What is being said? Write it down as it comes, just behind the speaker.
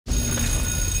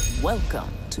Welcome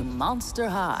to Monster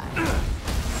High.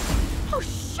 Oh,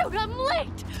 shoot, I'm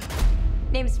late!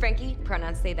 Name's Frankie,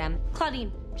 pronouns they, them.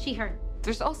 Clawdeen, she, her.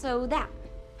 There's also that.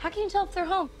 How can you tell if they're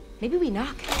home? Maybe we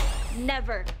knock.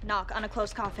 Never knock on a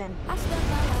closed coffin.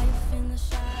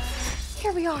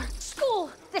 Here we are.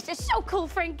 School! This is so cool,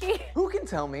 Frankie. Who can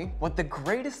tell me what the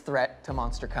greatest threat to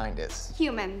monster kind is?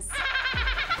 Humans.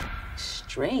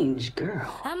 Strange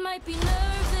girl. I might be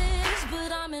nervous,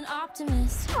 but I'm an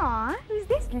optimist. Aw, who's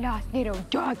this lost little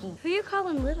doggy? Who you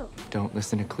calling little? Don't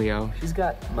listen to Cleo. She's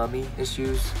got mummy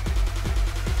issues.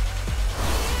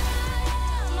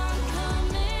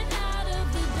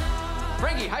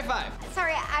 Frankie, high five.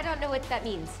 Sorry, I don't know what that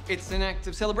means. It's an act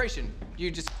of celebration.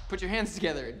 You just put your hands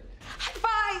together. High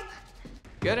five!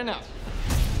 Good enough.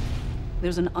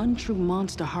 There's an untrue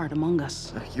monster heart among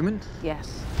us. A human?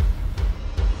 Yes.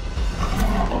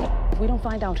 If we don't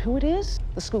find out who it is,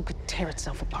 the school could tear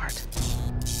itself apart.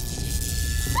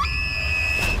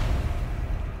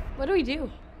 What do we do?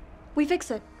 We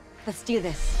fix it. Let's do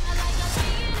this.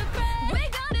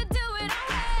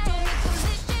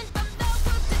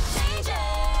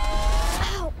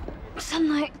 Ow!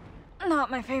 Sunlight.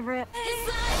 Not my favorite.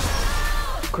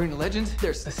 According to legend,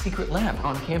 there's a secret lab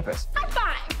on campus. High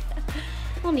five!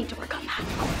 We'll need to work on that.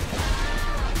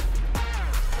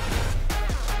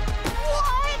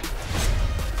 What?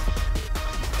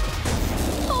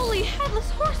 Holy headless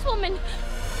horsewoman!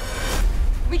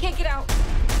 We can't get out.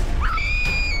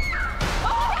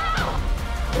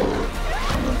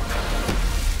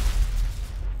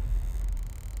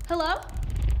 Hello?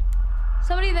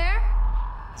 Somebody there?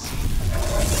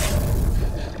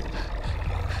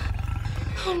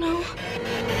 Oh no.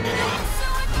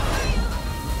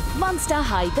 Monster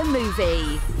High the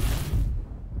movie.